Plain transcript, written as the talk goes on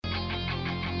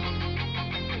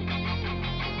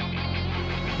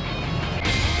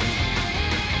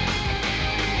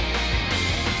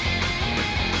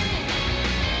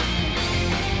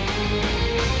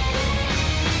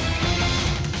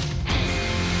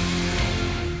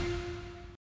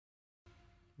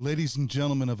Ladies and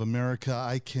gentlemen of America,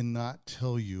 I cannot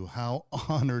tell you how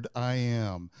honored I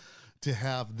am to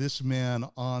have this man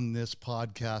on this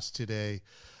podcast today.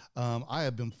 I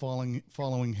have been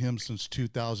following him since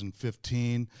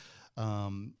 2015.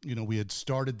 We had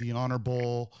started the Honor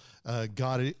Bowl,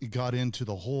 got into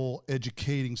the whole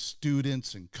educating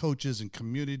students and coaches and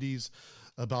communities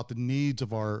about the needs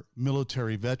of our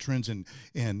military veterans and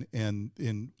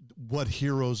what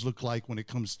heroes look like when it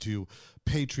comes to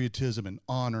patriotism and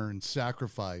honor and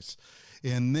sacrifice.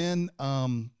 And then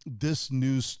this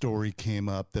news story came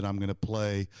up that I'm going to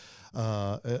play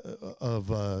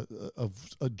of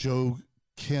Joe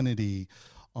Kennedy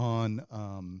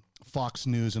on Fox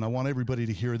News. And I want everybody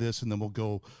to hear this, and then we'll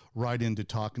go right into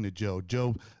talking to Joe.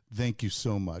 Joe, thank you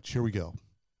so much. Here we go.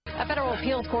 A federal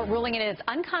appeals court ruling it is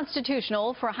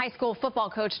unconstitutional for a high school football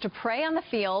coach to pray on the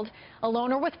field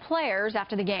alone or with players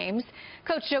after the games.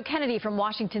 Coach Joe Kennedy from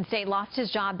Washington State lost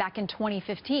his job back in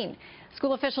 2015.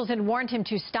 School officials had warned him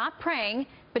to stop praying,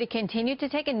 but he continued to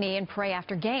take a knee and pray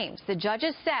after games. The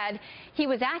judges said he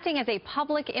was acting as a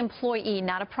public employee,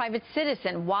 not a private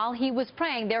citizen, while he was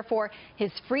praying. Therefore,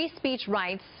 his free speech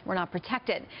rights were not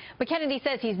protected. But Kennedy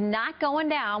says he's not going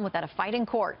down without a fight in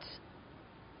court.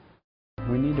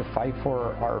 We need to fight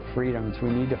for our freedoms. We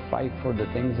need to fight for the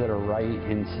things that are right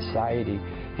in society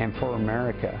and for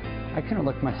America. I couldn't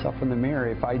look myself in the mirror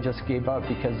if I just gave up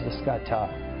because this got tough,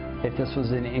 if this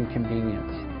was an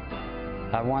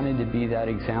inconvenience. I wanted to be that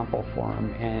example for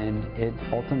him, and it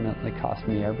ultimately cost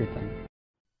me everything.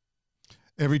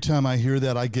 Every time I hear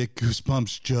that, I get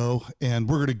goosebumps, Joe, and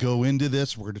we're going to go into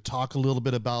this. We're going to talk a little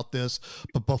bit about this.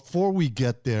 But before we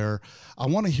get there, I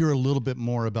want to hear a little bit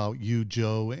more about you,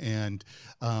 Joe, and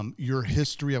your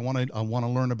history. I want to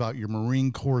learn about your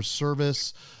Marine Corps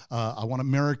service. I want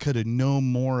America to know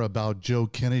more about Joe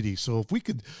Kennedy. So if we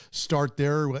could start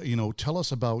there, tell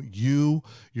us about you,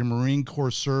 your Marine Corps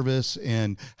service,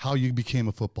 and how you became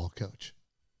a football coach.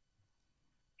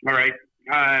 All right.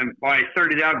 Well, I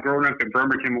started out growing up in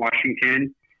Bremerton,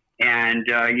 Washington, and,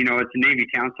 it's a Navy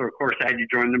town, so of course I had to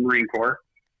join the Marine Corps.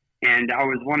 And I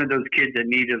was one of those kids that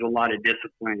needed a lot of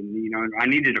discipline. I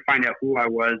needed to find out who I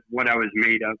was, what I was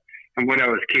made of, and what I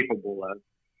was capable of.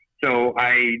 So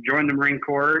I joined the Marine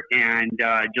Corps and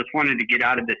just wanted to get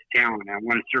out of this town. I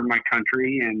want to serve my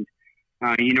country. And,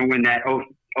 when that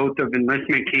oath of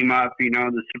enlistment came up,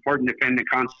 the support and defend the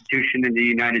Constitution of the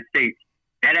United States,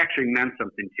 that actually meant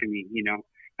something to me,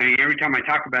 every time I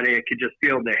talk about it, I could just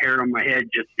feel the hair on my head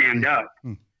just stand up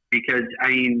because,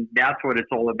 that's what it's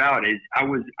all about is I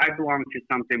belong to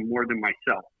something more than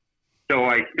myself. So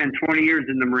I spent 20 years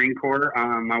in the Marine Corps.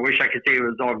 I wish I could say it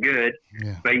was all good,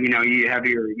 but, you have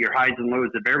your highs and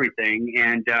lows of everything,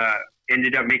 and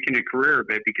ended up making a career of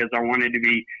it because I wanted to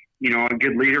be, a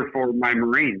good leader for my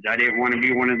Marines. I didn't want to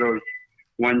be one of those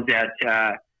ones that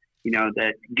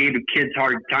that gave a kid's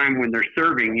hard time when they're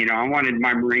serving. I wanted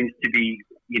my Marines to be,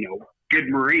 good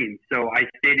Marines. So I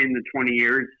stayed in the 20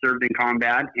 years, served in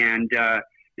combat, and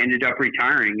ended up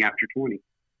retiring after 20.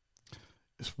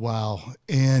 Wow.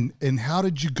 And how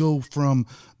did you go from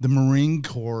the Marine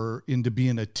Corps into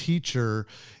being a teacher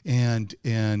and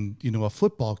a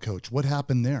football coach? What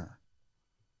happened there?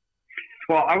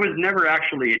 Well, I was never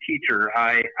actually a teacher.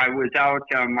 I was out.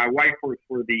 My wife worked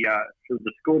for the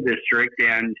school district,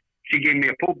 and she gave me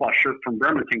a football shirt from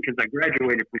Bremerton because I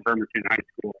graduated from Bremerton High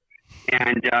School.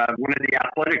 And one of the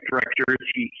athletic directors,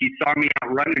 he saw me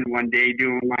out running one day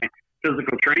doing my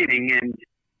physical training, and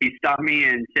he stopped me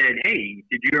and said, "Hey,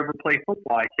 did you ever play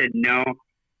football?" I said, "No.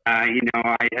 I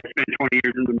spent 20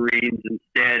 years in the Marines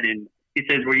instead." And he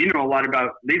says, "Well, you know a lot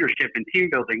about leadership and team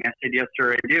building." I said, "Yes,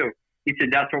 sir, I do." He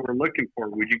said, "That's what we're looking for.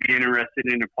 Would you be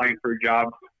interested in applying for a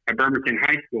job at Bremerton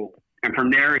High School?" And from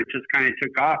there, it just kind of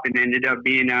took off and ended up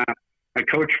being a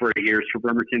coach for 8 years for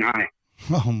Bremerton High.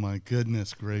 Oh, my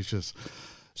goodness gracious.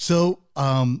 So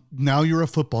now you're a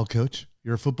football coach.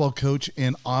 You're a football coach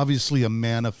and obviously a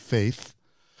man of faith.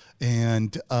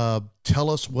 And tell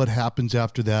us what happens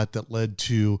after that led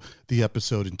to the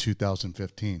episode in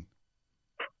 2015.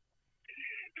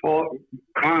 Well,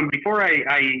 before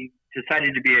I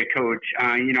decided to be a coach,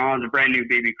 I was a brand new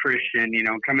baby Christian,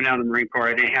 coming out of the Marine Corps.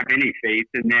 I didn't have any faith.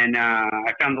 And then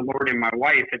I found the Lord and my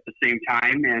wife at the same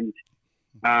time. And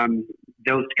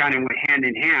those kind of went hand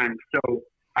in hand. So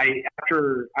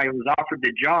after I was offered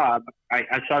the job,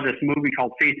 I saw this movie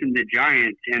called Facing the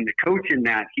Giants, and the coach in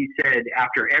that, he said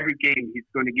after every game, he's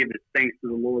going to give his thanks to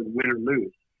the Lord, win or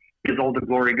lose, because all the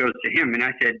glory goes to him. And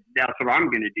I said, that's what I'm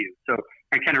going to do. So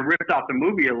I kind of ripped off the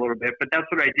movie a little bit, but that's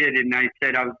what I did. And I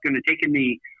said I was going to take a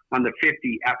knee on the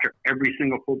 50 after every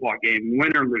single football game,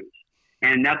 win or lose.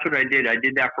 And that's what I did. I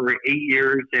did that for 8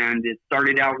 years, and it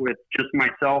started out with just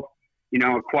myself,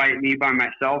 a quiet me by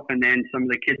myself, and then some of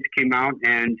the kids came out,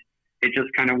 and it just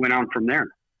kind of went on from there.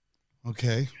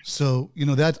 Okay. So,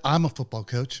 that I'm a football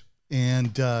coach,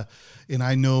 and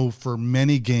I know for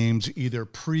many games, either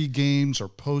pre-games or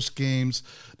post-games,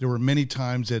 there were many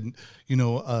times that,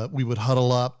 we would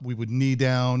huddle up, we would knee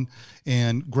down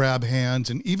and grab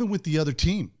hands, and even with the other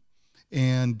team,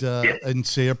 and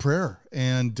say a prayer.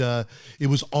 And it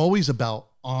was always about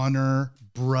honor,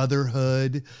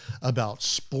 brotherhood, about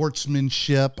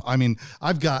sportsmanship. I mean,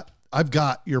 I've got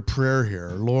your prayer here.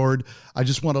 Lord, I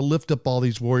just want to lift up all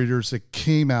these warriors that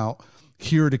came out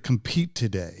here to compete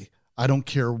today. I don't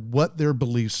care what their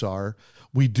beliefs are.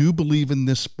 We do believe in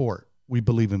this sport. We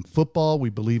believe in football. We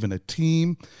believe in a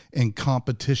team and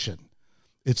competition.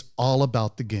 It's all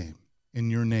about the game in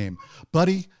your name.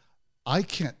 Buddy, I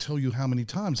can't tell you how many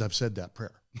times I've said that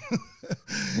prayer.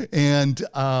 and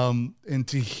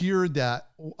to hear that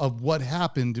of what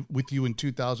happened with you in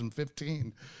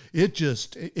 2015, it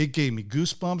gave me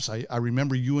goosebumps. I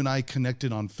remember you and I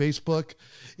connected on Facebook,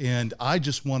 and I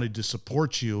just wanted to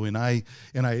support you. And I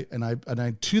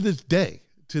to this day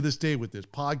with this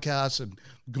podcast and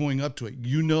going up to it,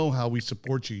 how we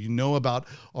support you. You know about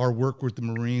our work with the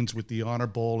Marines, with the Honor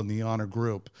Bowl and the Honor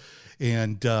Group.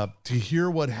 And to hear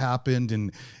what happened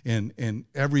and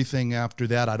everything after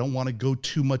that, I don't want to go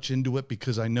too much into it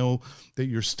because I know that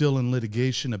you're still in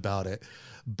litigation about it.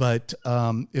 But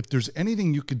if there's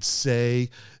anything you could say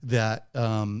that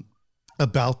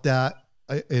about that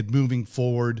and moving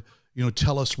forward,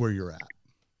 tell us where you're at.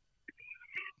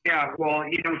 Yeah, well,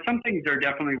 some things are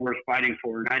definitely worth fighting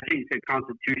for. And I think the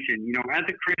Constitution, as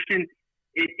a Christian,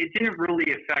 it didn't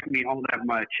really affect me all that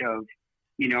much of,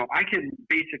 I could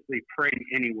basically pray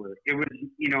anywhere. It was,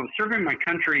 serving my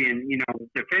country and,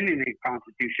 defending the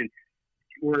Constitution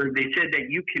where they said that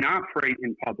you cannot pray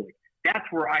in public. That's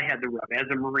where I had the rub as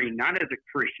a Marine, not as a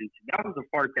Christian. So that was the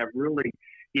part that really,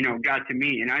 got to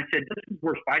me. And I said, this is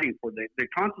worth fighting for. The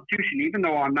Constitution, even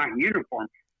though I'm not in uniform,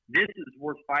 this is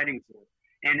worth fighting for.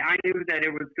 And I knew that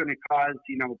it was going to cause,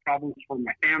 problems for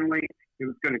my family. It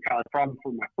was going to cause problems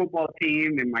for my football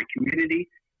team and my community.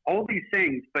 All these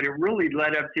things, but it really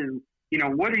led up to,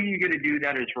 what are you going to do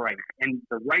that is right? And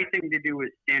the right thing to do is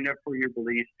stand up for your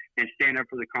beliefs and stand up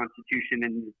for the Constitution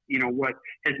and, what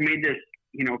has made this,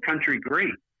 country great.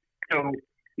 So,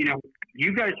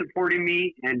 you guys supporting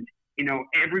me and,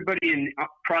 everybody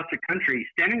across the country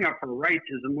standing up for rights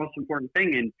is the most important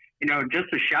thing. And, just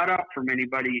a shout out from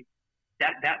anybody,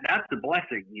 that's the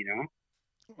blessing,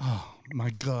 Oh, my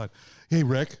God. Hey,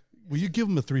 Rick, will you give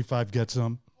him a 3-5 get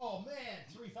some? Oh, man.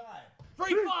 3-5. 3-5.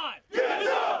 Get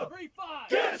some. 3-5.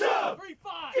 Get some.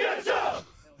 3-5. Get some.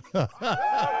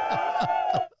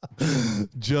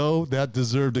 Joe, that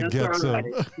deserved a get some.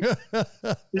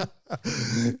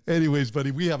 Anyways,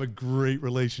 buddy, we have a great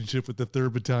relationship with the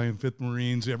 3rd Battalion, 5th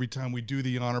Marines. Every time we do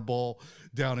the Honor Bowl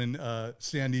down in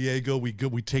San Diego, we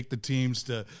take the teams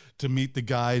to meet the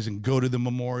guys and go to the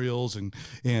memorials and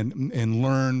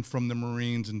learn from the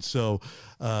Marines. And so,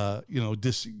 what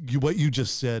you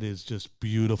just said is just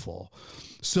beautiful.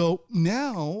 So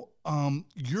now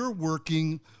you're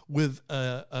working with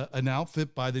an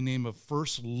outfit by the name of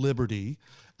First Liberty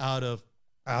out of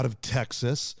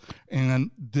Texas,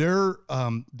 and they're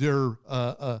a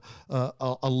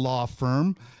law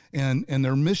firm, and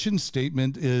their mission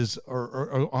statement is,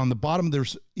 or on the bottom of their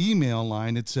email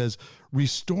line, it says,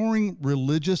 restoring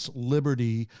religious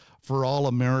liberty for all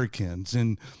Americans.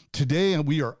 And today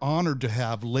we are honored to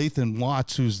have Lathan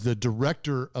Watts, who's the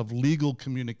Director of Legal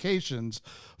Communications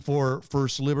for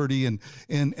First Liberty. And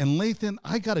Lathan,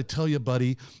 I got to tell you,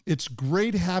 buddy, it's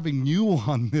great having you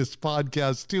on this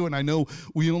podcast too. And I know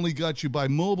we only got you by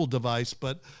mobile device,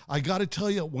 but I got to tell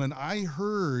you, when I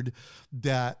heard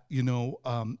that,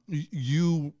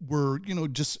 you were,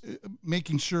 just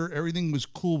making sure everything was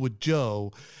cool with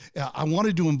Joe, I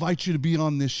wanted to invite you to be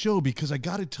on this show because I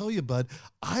got to tell you, bud,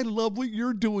 I love what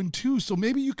you're doing too. So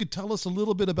maybe you could tell us a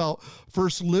little bit about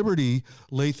First Liberty,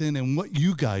 Lathan, and what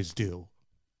you guys do.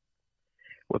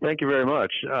 Well, thank you very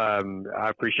much. I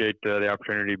appreciate the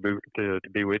opportunity to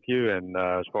be with you. And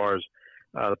as far as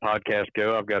the podcast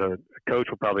go, I've got a coach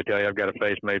will probably tell you I've got a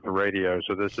face made for radio,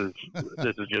 so this is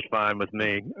just fine with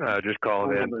me. Just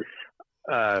calling in.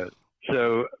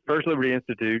 So First Liberty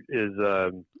Institute is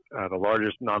the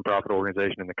largest nonprofit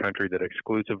organization in the country that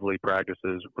exclusively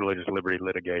practices religious liberty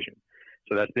litigation.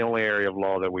 So that's the only area of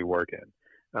law that we work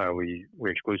in. We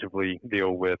exclusively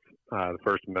deal with the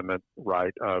First Amendment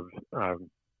right of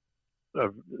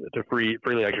to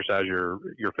freely exercise your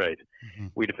faith. Mm-hmm.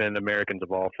 We defend Americans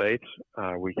of all faiths.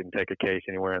 We can take a case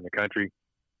anywhere in the country.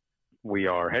 We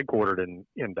are headquartered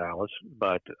in Dallas,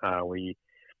 but we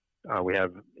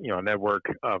have a network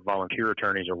of volunteer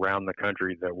attorneys around the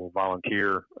country that will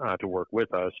volunteer to work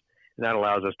with us, and that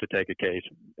allows us to take a case,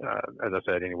 as I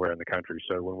said, anywhere in the country.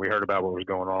 So when we heard about what was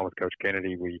going on with Coach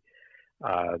Kennedy, we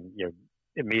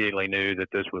immediately knew that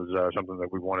this was something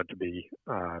that we wanted to be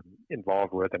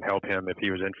involved with and help him if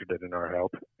he was interested in our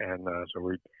help. And so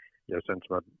we sent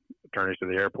some attorneys to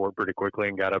the airport pretty quickly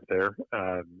and got up there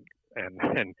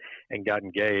and got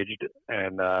engaged.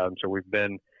 And so we've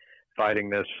been fighting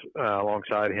this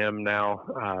alongside him now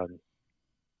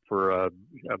for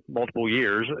multiple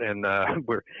years, and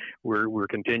we're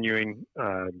continuing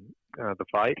the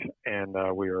fight, and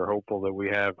we are hopeful that we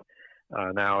have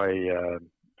now a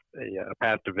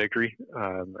path to victory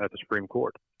at the Supreme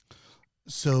Court.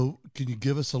 So can you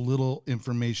give us a little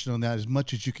information on that, as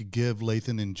much as you could give,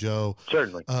 Lathan and Joe?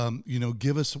 Certainly.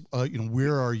 Give us,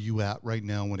 where are you at right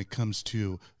now when it comes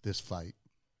to this fight?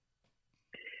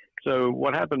 So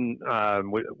what happened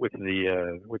with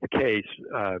the case,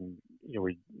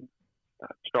 we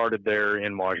started there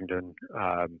in Washington.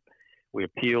 We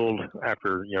appealed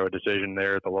after, a decision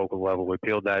there at the local level. We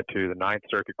appealed that to the Ninth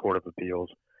Circuit Court of Appeals.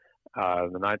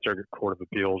 The Ninth Circuit Court of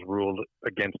Appeals ruled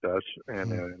against us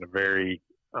in a very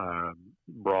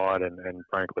broad and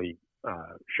frankly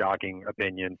shocking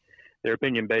opinion. Their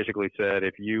opinion basically said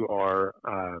if you are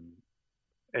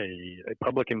a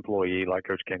public employee like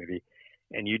Coach Kennedy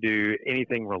and you do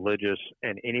anything religious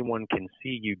and anyone can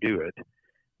see you do it,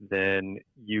 then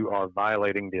you are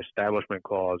violating the Establishment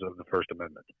Clause of the First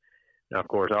Amendment. Now, of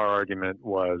course, our argument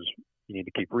was you need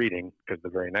to keep reading because the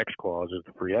very next clause is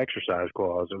the Free Exercise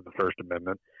Clause of the First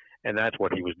Amendment, and that's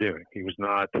what he was doing. He was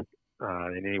not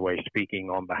in any way speaking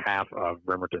on behalf of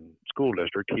Bremerton School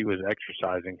District. He was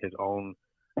exercising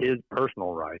his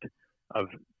personal right of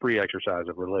free exercise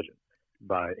of religion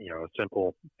by a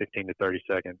simple 15 to 30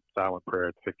 second silent prayer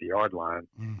at the 50-yard line.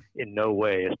 In no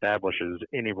way establishes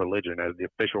any religion as the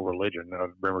official religion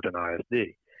of Bremerton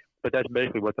ISD. But that's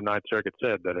basically what the Ninth Circuit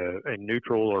said, that a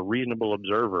neutral or reasonable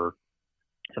observer,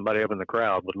 somebody up in the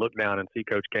crowd, would look down and see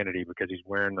Coach Kennedy because he's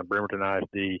wearing the Bremerton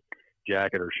ISD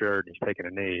jacket or shirt and he's taking a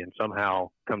knee, and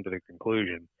somehow come to the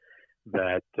conclusion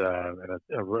that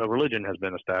a religion has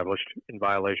been established in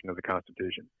violation of the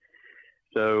Constitution.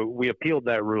 So we appealed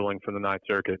that ruling from the Ninth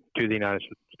Circuit to the United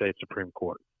States Supreme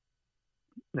Court.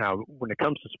 Now, when it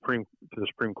comes to the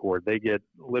Supreme Court, they get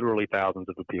literally thousands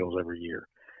of appeals every year,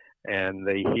 and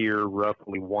they hear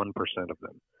roughly 1% of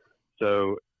them.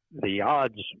 So the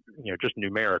odds, just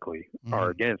numerically,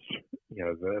 are against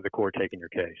the court taking your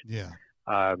case. Yeah.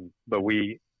 But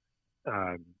we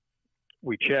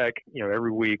check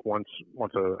every week once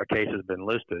a case has been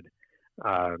listed.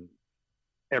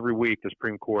 Every week, the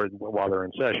Supreme Court, while they're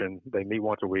in session, they meet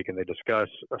once a week and they discuss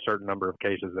a certain number of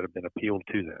cases that have been appealed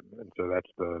to them. And so that's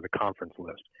the conference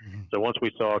list. So once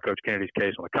we saw Coach Kennedy's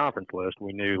case on the conference list,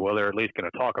 we knew, well, they're at least going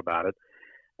to talk about it.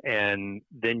 And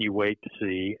then you wait to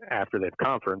see, after they've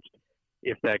conferenced,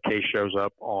 if that case shows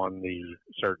up on the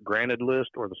cert granted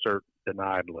list or the cert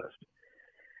denied list.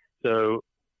 So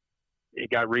it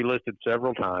got relisted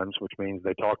several times, which means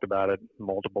they talked about it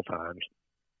multiple times.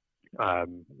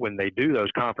 When they do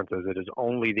those conferences, it is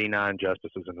only the 9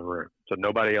 justices in the room. So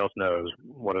nobody else knows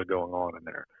what is going on in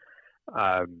there.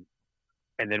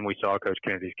 And then we saw Coach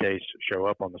Kennedy's case show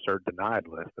up on the cert denied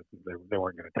list. They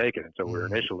weren't going to take it. And so we were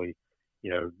initially,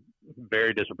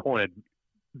 very disappointed.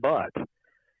 But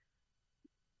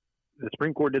the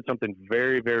Supreme Court did something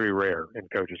very, very rare in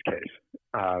Coach's case.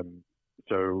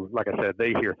 So, like I said,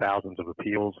 they hear thousands of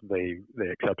appeals. They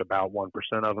accept about 1%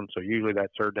 of them. So usually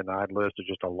that cert denied list is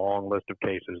just a long list of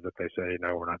cases that they say,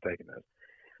 no, we're not taking this.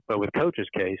 But with Coach's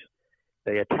case,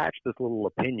 they attached this little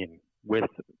opinion with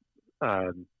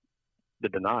the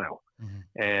denial.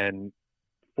 And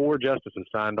 4 justices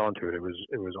signed on to it. It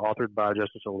was authored by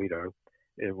Justice Alito.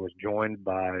 It was joined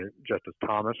by Justice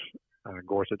Thomas,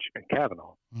 Gorsuch, and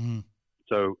Kavanaugh.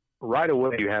 So right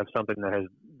away, you have something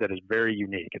that is very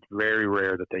unique. It's very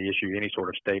rare that they issue any sort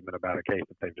of statement about a case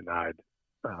that they've denied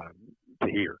to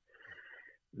hear.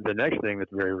 The next thing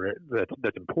that's very rare,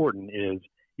 that's important is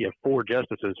you have 4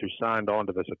 justices who signed on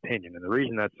to this opinion. And the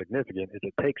reason that's significant is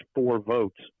it takes 4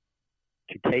 votes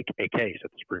to take a case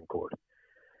at the Supreme Court.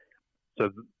 So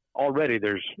already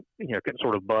there's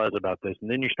sort of buzz about this, and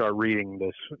then you start reading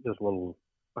this little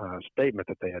statement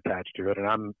that they attached to it, and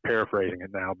I'm paraphrasing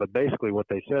it now, but basically what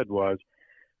they said was,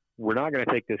 we're not going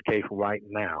to take this case right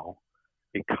now,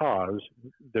 because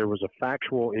there was a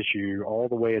factual issue all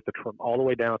the way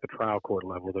down at the trial court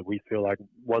level that we feel like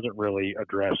wasn't really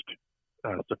addressed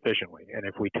sufficiently. And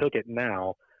if we took it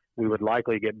now, we would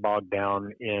likely get bogged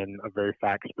down in a very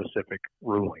fact-specific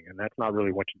ruling, and that's not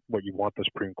really what you want the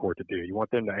Supreme Court to do. You want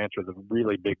them to answer the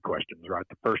really big questions, right?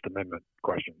 The First Amendment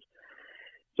questions.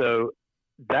 So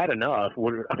that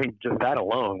just that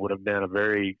alone would have been a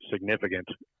very significant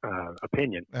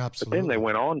opinion. Absolutely. But then they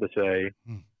went on to say,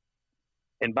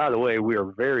 and by the way, we are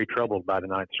very troubled by the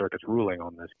Ninth Circuit's ruling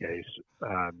on this case.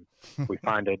 We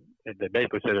find they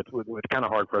basically said it's kind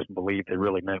of hard for us to believe they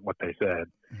really meant what they said.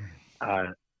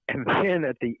 And then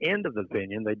at the end of the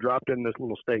opinion, they dropped in this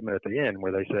little statement at the end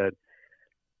where they said,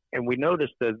 and we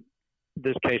noticed that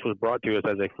this case was brought to us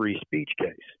as a free speech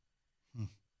case.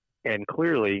 And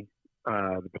clearly,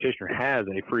 the petitioner has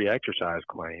a free exercise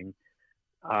claim.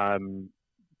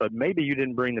 But maybe you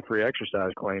didn't bring the free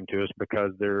exercise claim to us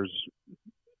because there's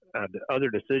other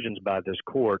decisions by this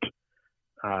court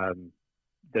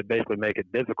that basically make it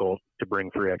difficult to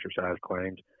bring free exercise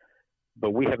claims.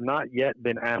 But we have not yet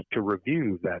been asked to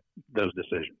review those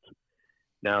decisions.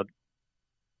 Now,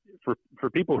 for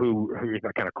people who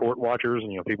are kind of court watchers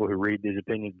and people who read these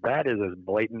opinions, that is as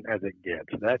blatant as it gets.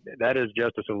 That is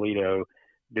Justice Alito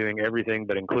doing everything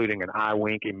but including an eye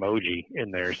wink emoji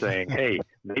in there saying, hey,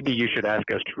 maybe you should ask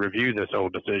us to review this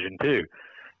old decision too.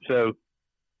 So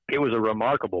it was a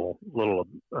remarkable little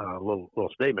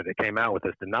statement that came out with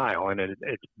this denial, and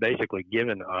it's basically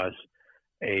given us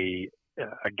a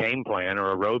game plan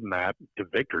or a roadmap to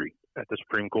victory at the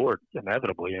Supreme Court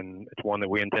inevitably, and it's one that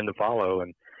we intend to follow.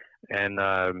 And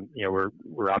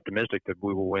we're optimistic that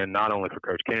we will win not only for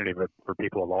Coach Kennedy but for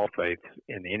people of all faiths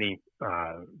in any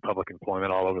public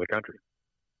employment all over the country.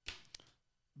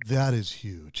 That is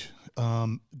huge.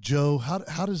 Joe,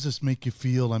 how does this make you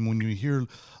feel? I mean, when you hear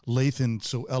Lathan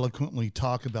so eloquently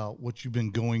talk about what you've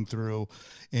been going through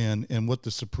and what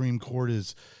the Supreme Court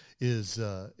is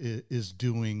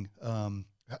doing,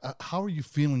 how are you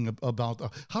feeling about?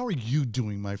 How are you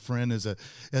doing, my friend, as a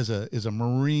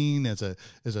Marine, as a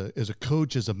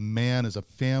coach, as a man, as a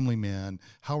family man?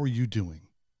 How are you doing?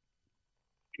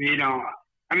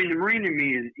 I mean, the Marine in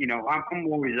me is, I'm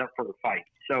always up for a fight.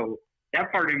 So that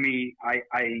part of me, I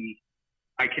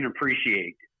can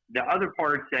appreciate. The other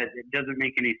parts that it doesn't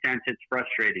make any sense, it's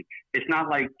frustrating. It's not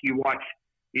like you watch,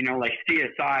 like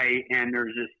CSI and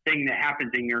there's this thing that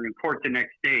happens and you're in court the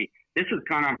next day. This has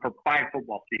gone on for 5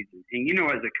 football seasons. And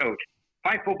as a coach,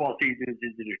 5 football seasons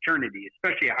is an eternity,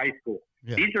 especially at high school.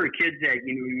 Yeah. These are kids that,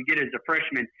 you get as a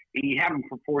freshman and you have them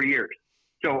for 4 years.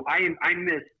 So I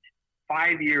missed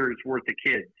 5 years worth of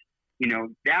kids.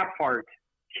 That part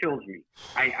kills me.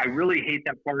 I really hate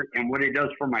that part and what it does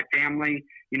for my family.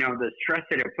 The stress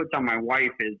that it puts on my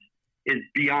wife is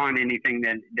beyond anything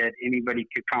that anybody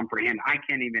could comprehend. I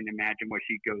can't even imagine what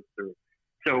she goes through.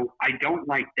 So I don't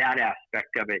like that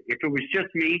aspect of it. If it was just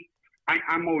me,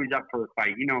 I'm always up for a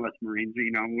fight. Us Marines,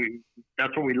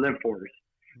 that's what we live for.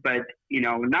 But,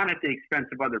 not at the expense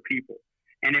of other people.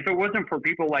 And if it wasn't for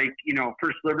people like,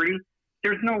 First Liberty,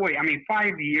 there's no way. I mean,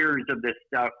 5 years of this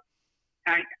stuff,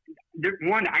 I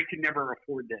could never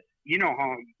afford this. You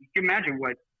can imagine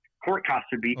what court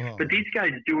costs would be. But these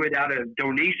guys do it out of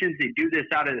donations. They do this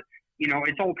out of,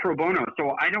 it's all pro bono.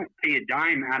 So I don't pay a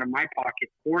dime out of my pocket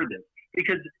for this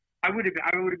because I would have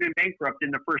been bankrupt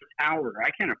in the first hour. I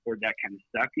can't afford that kind of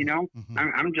stuff. Mm-hmm.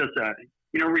 I'm just a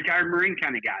retired Marine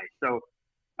kind of guy. So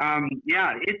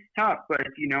it's tough, but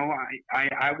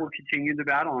I will continue the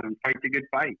battle and fight the good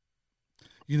fight.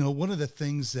 One of the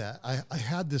things that I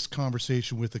had this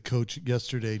conversation with a coach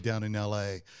yesterday down in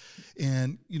LA,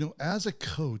 and, as a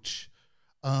coach,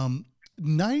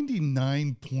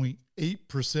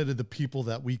 99.8% of the people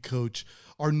that we coach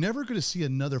are never going to see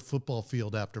another football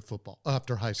field after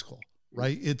high school,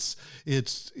 right? It's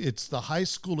the high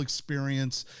school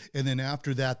experience. And then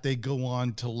after that, they go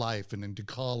on to life and into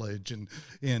college and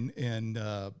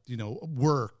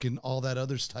work and all that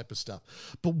other type of stuff.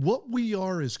 But what we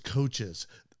are as coaches,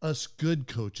 us good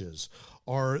coaches,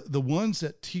 are the ones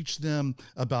that teach them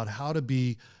about how to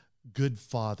be good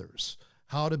fathers,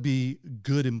 how to be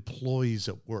good employees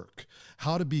at work,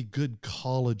 how to be good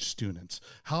college students,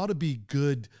 how to be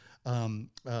good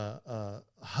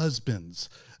husbands,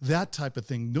 that type of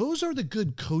thing. Those are the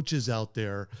good coaches out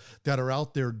there that are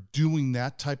out there doing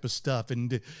that type of stuff.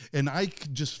 And I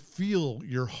can just feel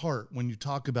your heart when you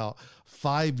talk about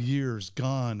 5 years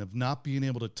gone of not being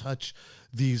able to touch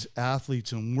these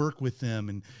athletes and work with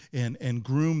them and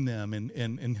groom them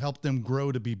and help them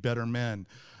grow to be better men.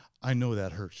 I know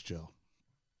that hurts, Joe.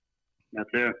 That's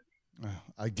it.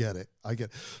 I get it.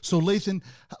 So Lathan,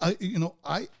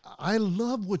 I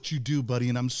love what you do, buddy,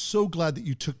 and I'm so glad that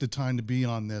you took the time to be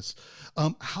on this.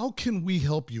 How can we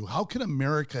help you? How can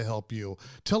America help you?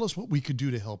 Tell us what we could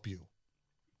do to help you.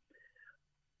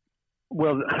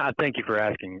 Well, thank you for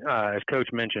asking. As Coach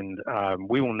mentioned,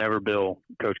 we will never bill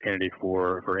Coach Kennedy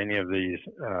for any of these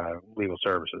legal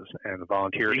services, and the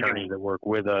volunteer attorneys that work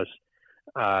with us,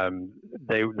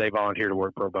 they volunteer to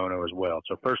work pro bono as well.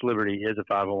 So First Liberty is a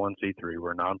 501c3.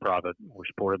 We're a nonprofit. We're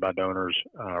supported by donors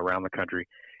around the country,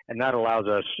 and that allows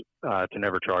us to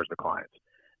never charge the clients.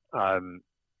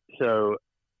 So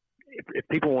if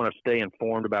people want to stay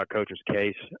informed about Coach's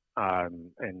case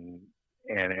and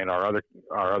our other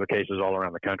cases all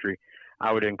around the country,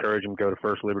 I would encourage them to go to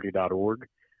firstliberty.org.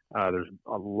 There's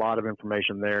a lot of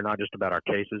information there, not just about our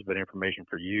cases, but information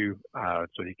for you,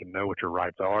 so you can know what your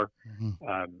rights are.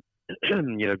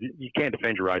 Mm-hmm. You can't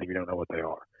defend your rights if you don't know what they are.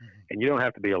 Mm-hmm. And you don't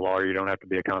have to be a lawyer. You don't have to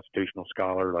be a constitutional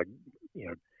scholar.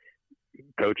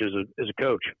 Coach is a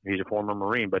coach. He's a former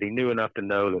Marine, but he knew enough to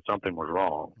know that something was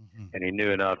wrong. Mm-hmm. And he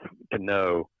knew enough to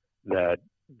know that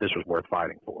this was worth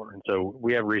fighting for. And so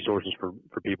we have resources for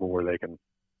people where they can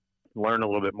learn a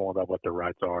little bit more about what their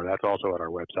rights are. That's also at our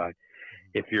website.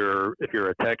 If you're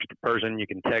a text person, you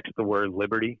can text the word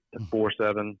Liberty to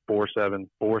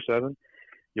 474747.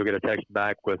 You'll get a text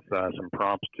back with some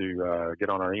prompts to get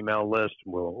on our email list.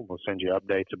 We'll send you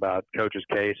updates about Coach's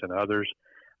case and others.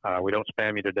 We don't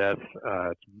spam you to death.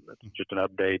 It's just an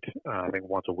update, I think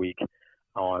once a week,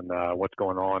 on what's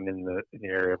going on in the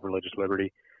area of religious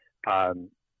liberty.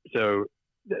 So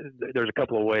there's a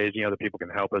couple of ways that people can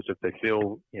help us if they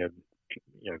feel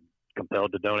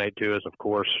compelled to donate to us. Of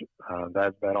course,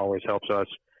 that always helps us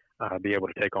be able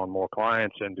to take on more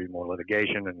clients and do more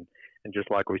litigation. And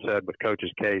just like we said with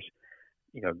Coach's case,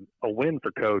 a win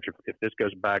for Coach if this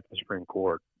goes back to the Supreme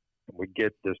Court and we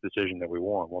get this decision that we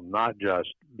want will not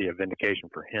just be a vindication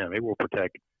for him. It will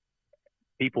protect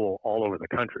people all over the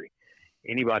country.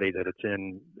 Anybody that it's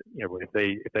in, if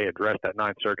they address that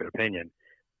Ninth Circuit opinion,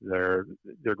 they're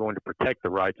going to protect the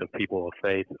rights of people of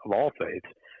faith, of all faiths,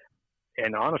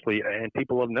 and honestly, and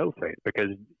people of no faith,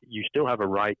 because you still have a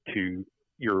right to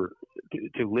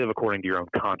live according to your own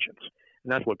conscience,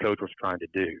 and that's what Coach was trying to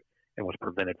do and was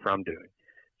prevented from doing.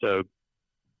 So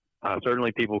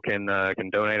certainly, people can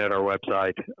donate at our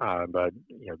website, but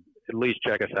at least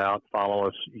check us out, follow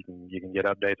us. You can get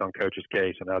updates on Coach's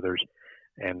case and others,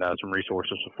 and some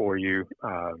resources for you.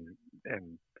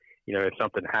 And if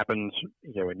something happens,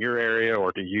 in your area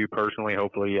or to you personally,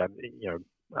 hopefully, I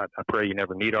pray you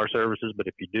never need our services, but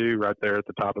if you do, right there at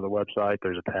the top of the website,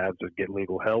 there's a tab to get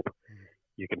legal help.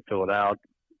 You can fill it out.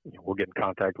 We'll get in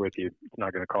contact with you. It's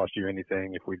not going to cost you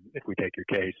anything if we take your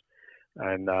case.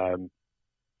 And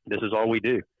this is all we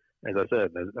do. As I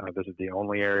said, this is the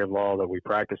only area of law that we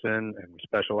practice in, and we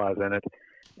specialize in it.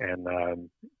 And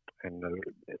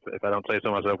if I don't say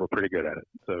so myself, we're pretty good at it.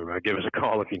 So give us a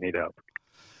call if you need help.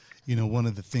 One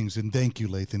of the things, and thank you,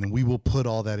 Lathan, and we will put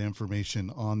all that information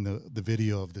on the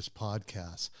video of this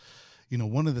podcast.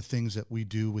 One of the things that we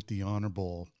do with the Honor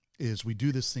Bowl is we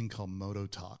do this thing called Moto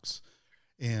Talks,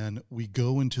 and we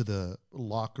go into the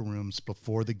locker rooms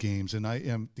before the games, and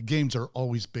the games are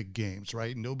always big games,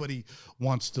 right? Nobody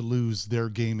wants to lose their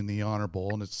game in the Honor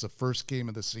Bowl, and it's the first game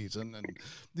of the season, and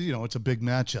it's a big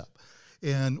matchup.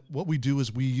 And what we do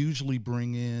is we usually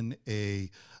bring in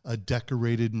a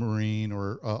decorated Marine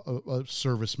or a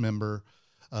service member.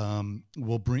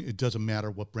 It doesn't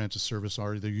matter what branch of service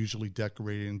are. They're usually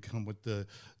decorated and come with the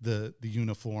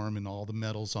uniform and all the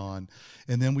medals on.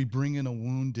 And then we bring in a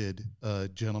wounded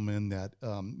gentleman that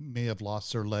may have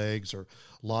lost their legs or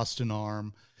lost an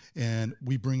arm, and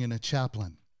we bring in a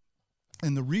chaplain.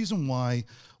 And the reason why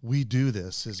we do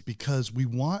this is because we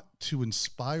want to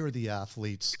inspire the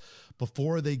athletes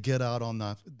before they get out on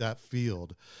that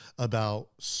field about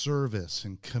service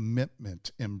and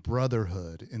commitment and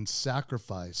brotherhood and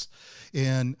sacrifice.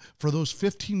 And for those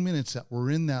 15 minutes that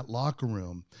we're in that locker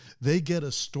room, they get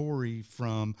a story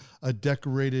from a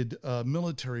decorated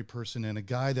military person and a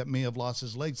guy that may have lost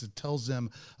his legs that tells them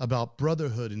about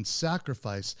brotherhood and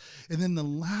sacrifice. And then the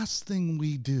last thing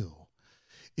we do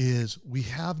is we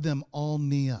have them all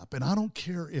knee up. And I don't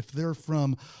care if they're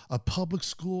from a public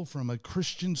school, from a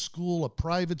Christian school, a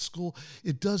private school,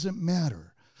 it doesn't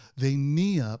matter. They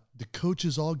knee up, the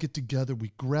coaches all get together,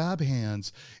 we grab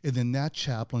hands, and then that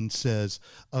chaplain says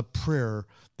a prayer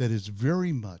that is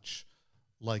very much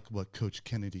like what Coach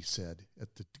Kennedy said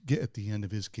at the end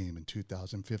of his game in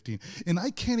 2015. And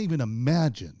I can't even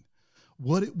imagine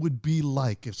what it would be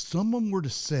like if someone were to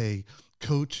say,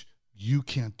 Coach, you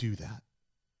can't do that.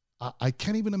 I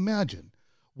can't even imagine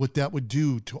what that would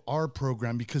do to our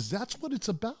program, because that's what it's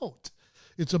about.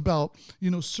 It's about,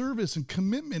 service and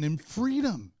commitment and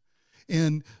freedom.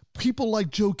 And people like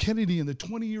Joe Kennedy and the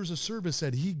 20 years of service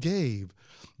that he gave.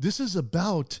 This is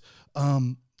about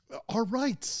our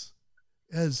rights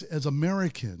as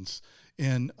Americans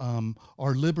and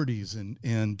our liberties.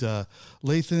 And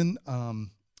Lathan,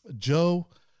 Joe,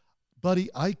 buddy,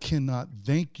 I cannot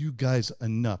thank you guys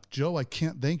enough. Joe, I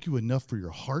can't thank you enough for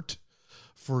your heart,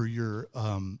 for your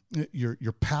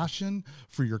passion,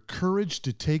 for your courage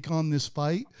to take on this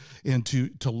fight and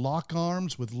to lock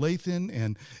arms with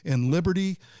Lathan and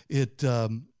Liberty.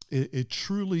 It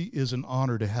truly is an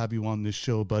honor to have you on this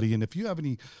show, buddy. And if you have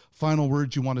any final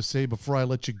words you want to say before I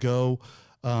let you go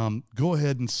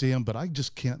ahead and say them, but I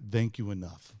just can't thank you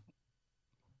enough.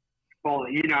 Well,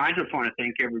 I just want to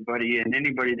thank everybody and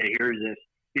anybody that hears this.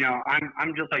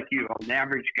 I'm just like you. I'm an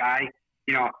average guy.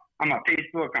 I'm on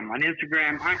Facebook. I'm on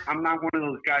Instagram. I'm not one of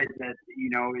those guys that,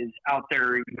 is out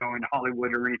there, in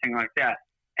Hollywood or anything like that.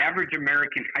 Average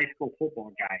American high school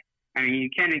football guy. I mean, you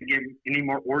can't get any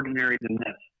more ordinary than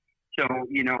this. So,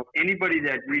 anybody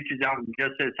that reaches out and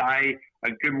just says hi,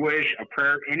 a good wish, a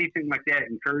prayer, anything like that,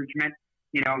 encouragement,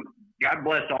 God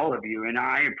bless all of you. And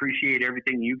I appreciate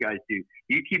everything you guys do.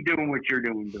 You keep doing what you're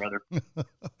doing, brother.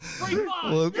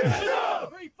 3-5. Get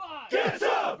up. 3-5. Get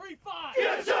up. 3-5.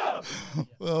 Get up.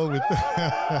 Well, with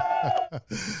that.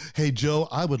 Hey, Joe,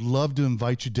 I would love to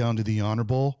invite you down to the Honor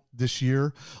Bowl this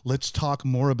year. Let's talk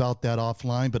more about that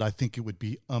offline, but I think it would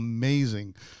be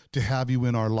amazing to have you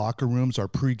in our locker rooms, our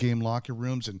pregame locker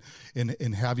rooms,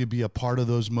 and have you be a part of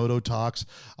those Moto Talks.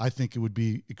 I think it would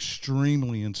be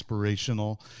extremely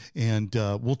inspirational, and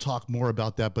we'll talk more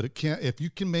about that, but if you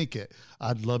can make it,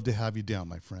 I'd love to have you down,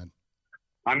 my friend.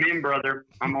 I'm in, brother.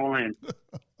 I'm all in.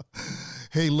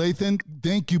 Hey, Lathan,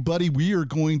 thank you, buddy. We are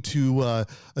going to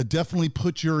definitely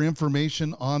put your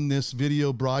information on this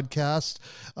video broadcast.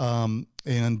 And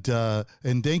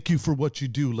thank you for what you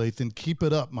do, Lathan. Keep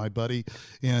it up, my buddy.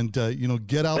 And,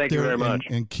 get out there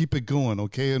and keep it going,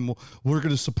 okay? And we're going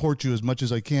to support you as much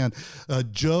as I can.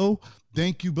 Joe,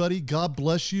 thank you, buddy. God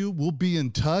bless you. We'll be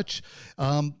in touch.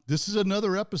 This is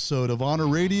another episode of Honor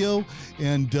Radio,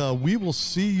 and we will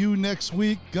see you next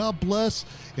week. God bless,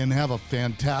 and have a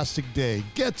fantastic day.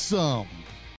 Get some.